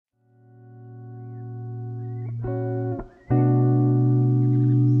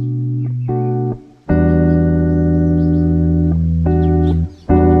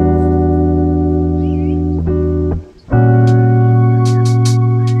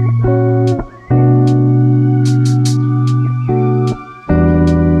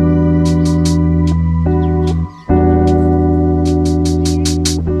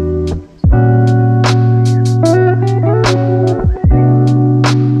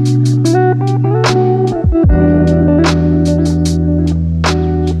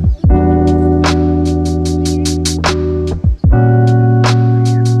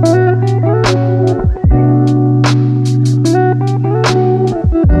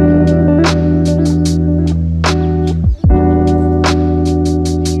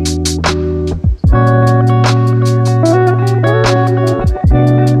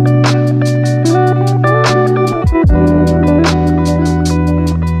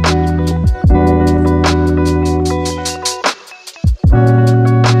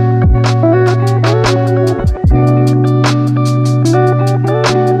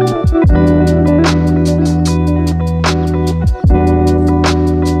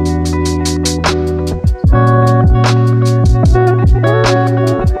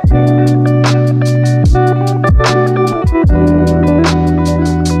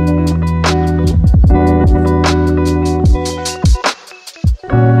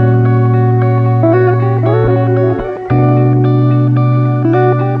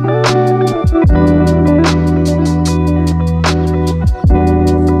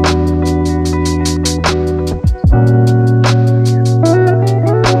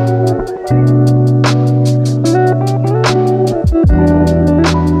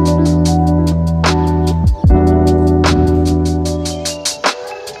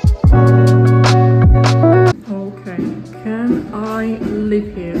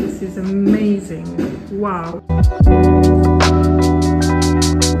place is amazing. Wow.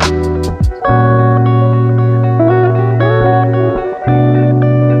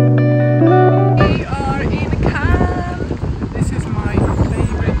 We are in Cannes. This is my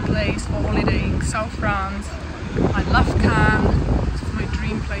favorite place for holidaying, South France. I love Cannes. This is my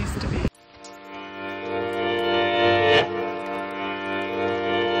dream place to be.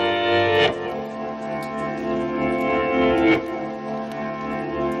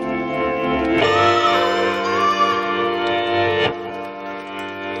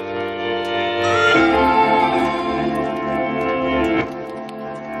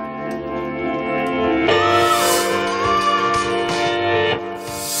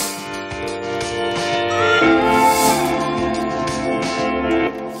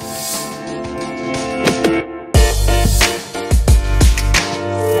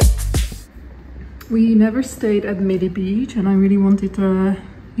 We never stayed at Midi Beach, and I really wanted to,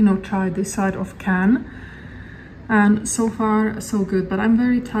 you know, try this side of Cannes. And so far, so good. But I'm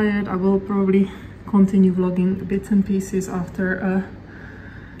very tired. I will probably continue vlogging bits and pieces after a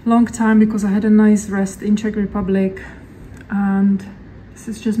long time because I had a nice rest in Czech Republic. And this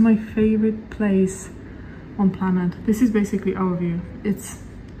is just my favorite place on planet. This is basically our view. It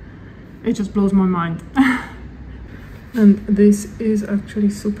just blows my mind. And this is actually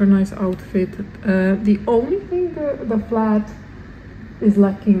super nice outfit. The only thing the flat is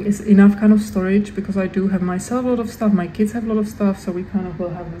lacking is enough kind of storage, because I do have myself a lot of stuff, my kids have a lot of stuff, so we kind of will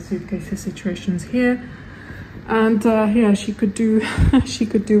have the suitcases situations here. And yeah, she could do she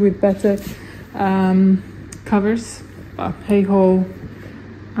could do with better covers, but hey ho.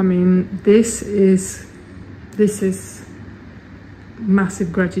 I mean, this is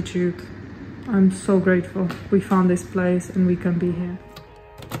massive gratitude. I'm so grateful we found this place and we can be here.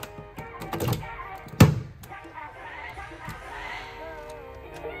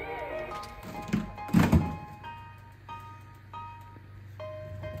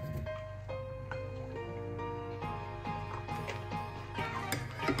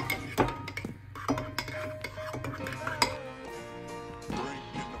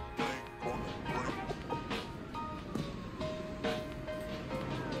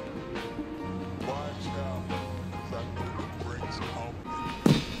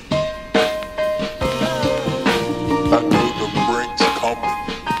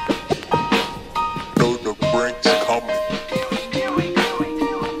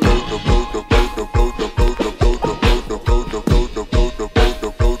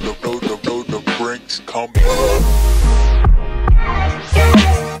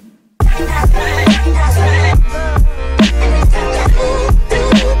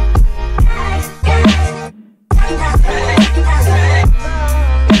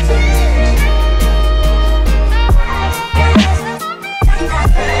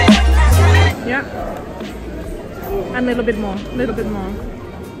 A little bit more.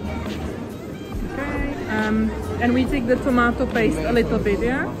 Okay, and we take the tomato paste a little bit,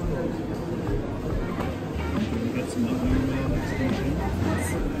 yeah?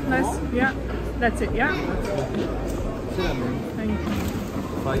 Less, yeah, that's it, yeah? Thank you.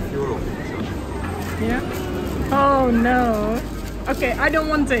 €5. Yeah? Oh no. Okay, I don't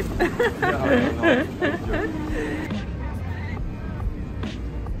want it.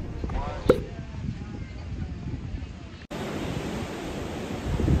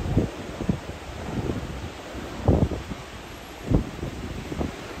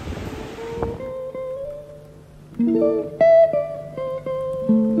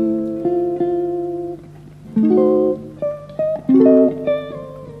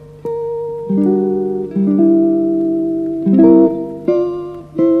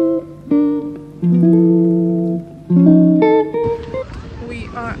 We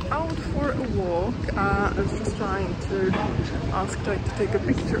are out for a walk. I was just trying to ask Jack to take a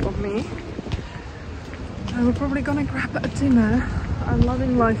picture of me. And we're probably gonna grab a dinner. I'm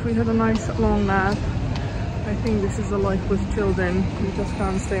loving life. We had a nice long nap. I think this is the life with children. You just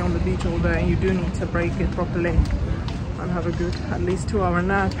can't stay on the beach all day. You do need to break it properly and have a good at least 2-hour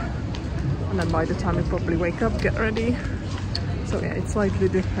nap. And then by the time you probably wake up, get ready. So yeah, it's slightly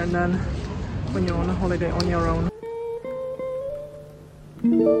different than when you're on a holiday on your own.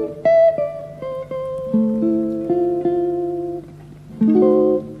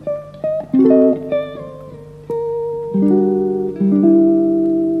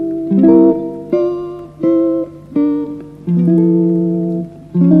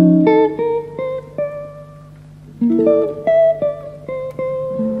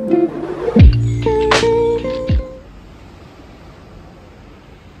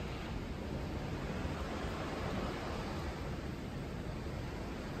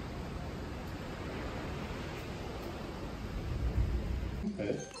 I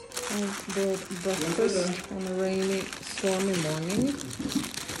brought breakfast on a rainy, stormy morning.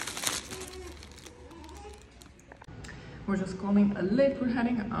 We're just calling a late. We're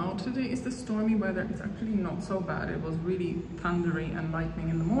heading out. Today is the stormy weather. It's actually not so bad. It was really thundery and lightning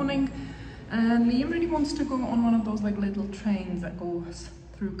in the morning. And Liam really wants to go on one of those like little trains that goes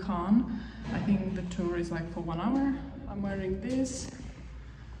through Cannes. I think the tour is like for 1 hour. I'm wearing this.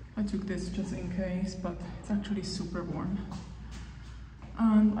 I took this just in case, but it's actually super warm.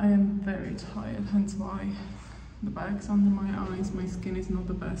 And I am very tired, hence why the bag's under my eyes. My skin is not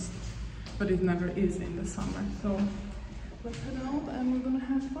the best, but it never is in the summer. So let's head out and we're gonna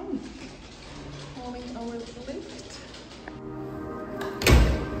have fun. Calling our lift.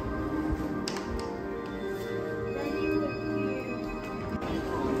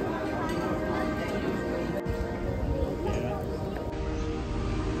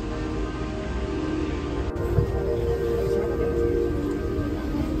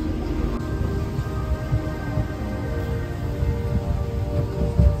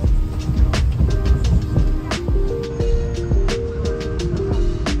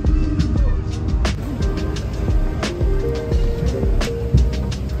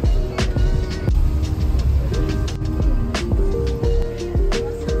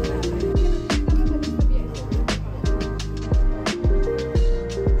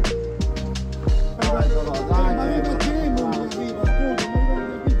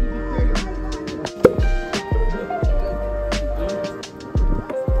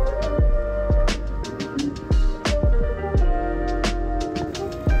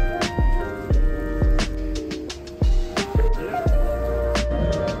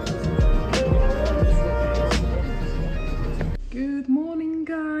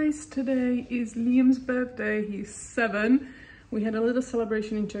 Today is Liam's birthday. He's 7. We had a little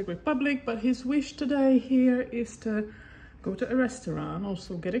celebration in Czech Republic, but his wish today here is to go to a restaurant,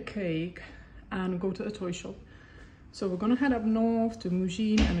 also get a cake and go to a toy shop. So we're gonna head up north to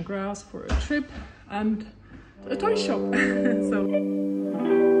Mougins and Grasse for a trip and a toy shop.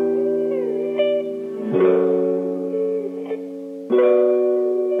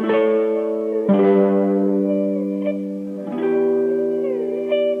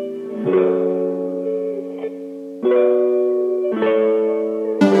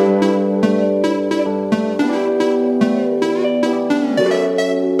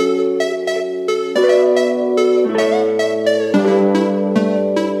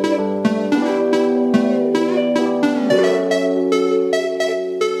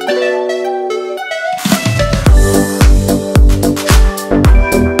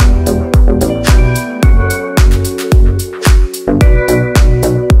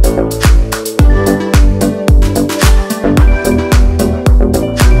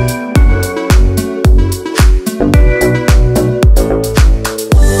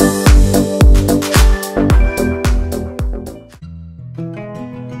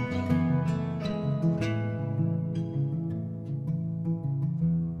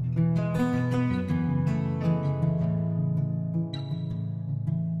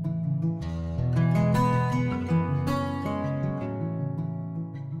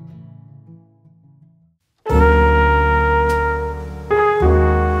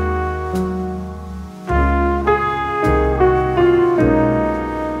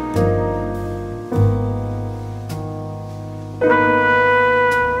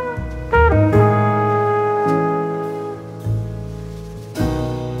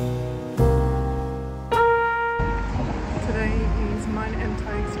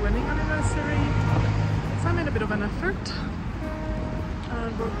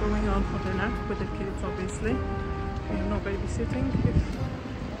 Going out for dinner with the kids, obviously. We have no babysitting.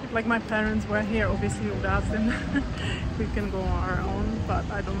 If like my parents were here, obviously we would ask them if we can go on our own, but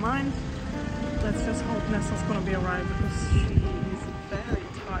I don't mind. Let's just hope Nessa's gonna be alright because she is very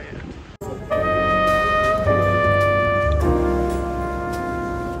tired.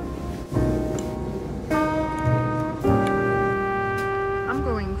 I'm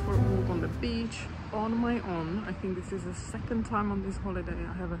going for a walk on the beach on my own. I think this is the second time on this holiday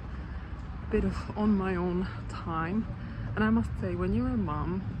I have a bit of on my own time, and I must say, when you're a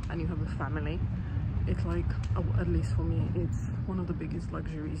mom and you have a family, it's like, at least for me, it's one of the biggest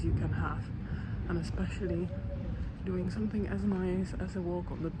luxuries you can have, and especially doing something as nice as a walk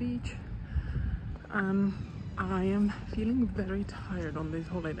on the beach. I am feeling very tired on this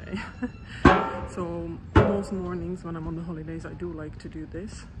holiday. So most mornings when I'm on the holidays I do like to do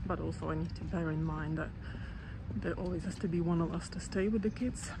this, but also I need to bear in mind that there always has to be one of us to stay with the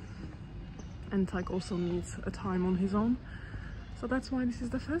kids, and Tyke also needs a time on his own, so that's why this is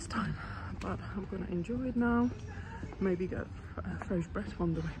the first time. But I'm gonna enjoy it now maybe get fresh bread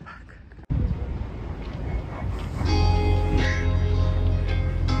on the way back.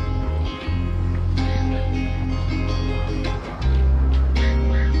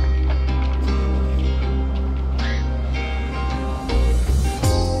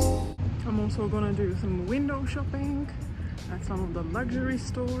 I'm also gonna do some window shopping at some of the luxury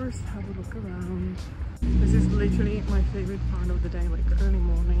stores, have a look around. This is literally my favorite part of the day, like early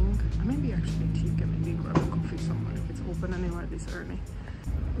morning. Maybe actually tea, can maybe grab a coffee somewhere if it's open anywhere this early.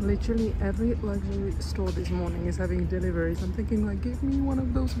 Literally every luxury store this morning is having deliveries. I'm thinking like, give me one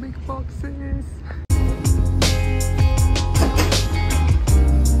of those big boxes.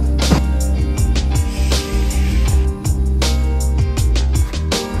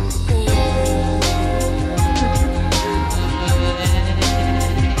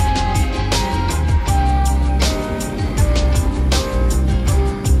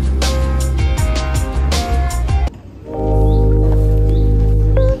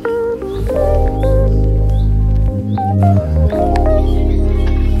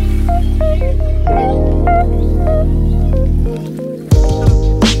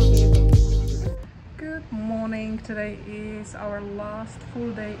 Today is our last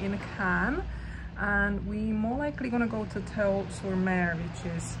full day in Cannes, and we more likely gonna go to Théo-sur-Mer,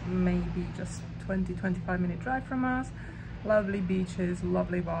 which is maybe just 20-25 minute drive from us. Lovely beaches,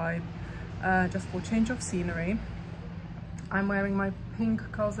 lovely vibe, just for change of scenery. I'm wearing my pink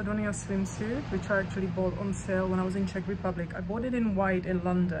Calzedonia swimsuit, which I actually bought on sale when I was in Czech Republic. I bought it in white in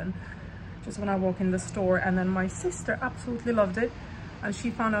London just when I walked in the store, and then my sister absolutely loved it, and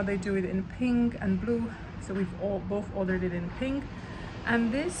she found out they do it in pink and blue. So we've both ordered it in pink.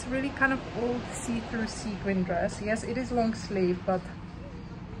 And this really kind of old see-through sequin dress. Yes, it is long sleeve, but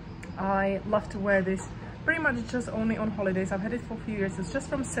I love to wear this pretty much just only on holidays. I've had it for a few years. It's just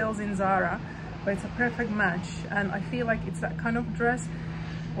from sales in Zara, but it's a perfect match. And I feel like it's that kind of dress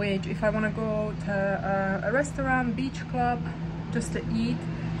which, if I want to go to a restaurant, beach club, just to eat,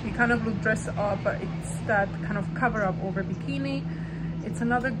 you kind of look dressed up, but it's that kind of cover up over bikini. It's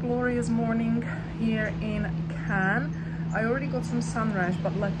another glorious morning here in Cannes. I already got some sun rash,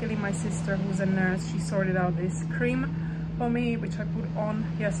 but luckily my sister, who's a nurse, she sorted out this cream for me, which I put on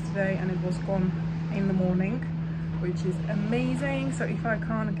yesterday, and it was gone in the morning, which is amazing. So if I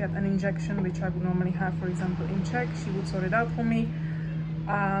can't get an injection, which I would normally have, for example, in Czech, she would sort it out for me.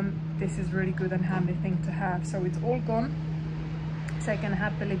 This is really good and handy thing to have. So it's all gone, so I can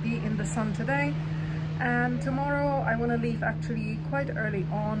happily be in the sun today. And tomorrow I want to leave actually quite early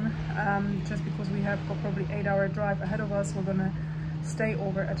on, just because we have got probably 8-hour drive ahead of us. We're gonna stay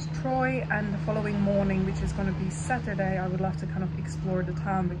over at Troy, and the following morning, which is going to be Saturday, I would love to kind of explore the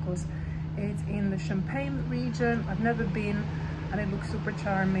town because it's in the Champagne region. I've never been, and it looks super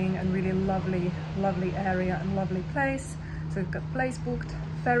charming and really lovely area and lovely place. So we've got place booked,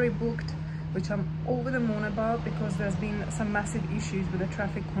 ferry booked, which I'm over the moon about because there's been some massive issues with the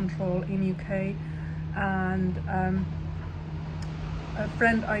traffic control in UK. And a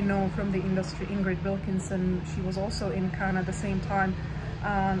friend I know from the industry, Ingrid Wilkinson, she was also in Cannes at the same time,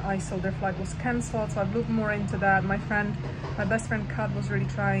 and I saw their flight was cancelled, so I've looked more into that. My best friend Kat was really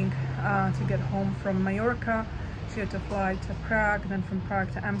trying to get home from Mallorca. She had to fly to Prague, then from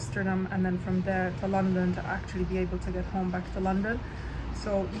Prague to Amsterdam, and then from there to London to actually be able to get home back to London.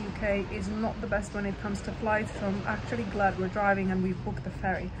 So UK is not the best when it comes to flights, so I'm actually glad we're driving and we've booked the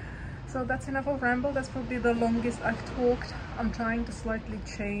ferry. So that's enough of ramble. That's probably the longest I've talked. I'm trying to slightly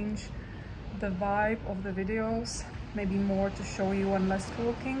change the vibe of the videos, maybe more to show you and less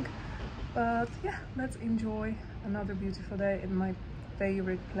talking. But yeah, let's enjoy another beautiful day in my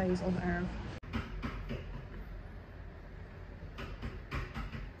favorite place on earth.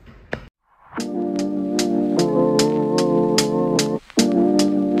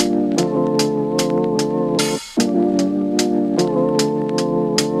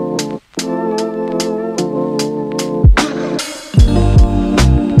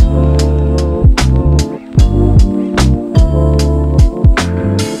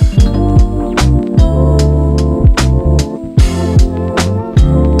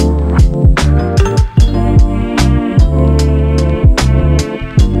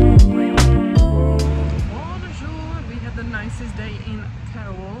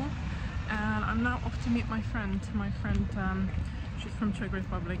 She's from Czech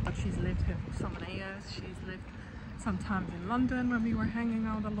Republic, but she's lived here for so many years. She's lived sometimes in London when we were hanging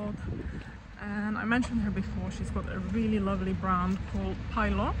out a lot. And I mentioned her before. She's got a really lovely brand called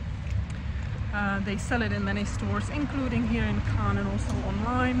Pilo. They sell it in many stores, including here in Cannes and also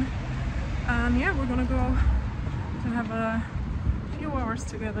online. And yeah, we're gonna go to have a few hours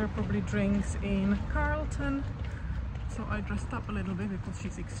together, probably drinks in Carlton, So I dressed up a little bit because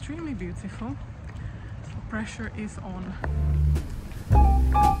she's extremely beautiful. So pressure is on.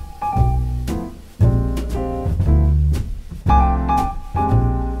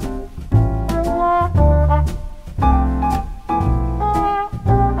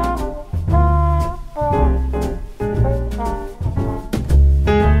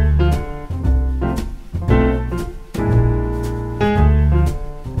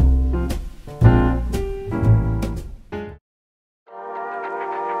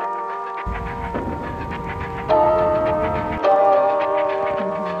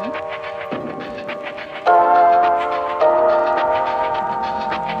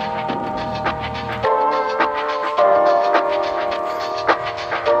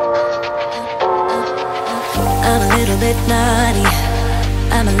 I'm a little bit naughty,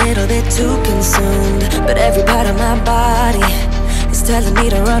 I'm a little bit too consumed, but every part of my body is telling me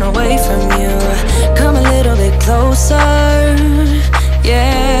to run away from you. Come a little bit closer,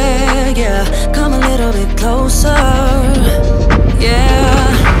 yeah, yeah. Come a little bit closer,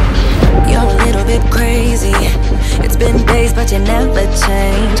 yeah. You're a little bit crazy. It's been days but you never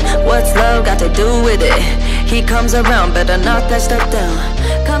change. What's love got to do with it? He comes around, better knock that stuff down.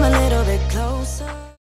 Come a little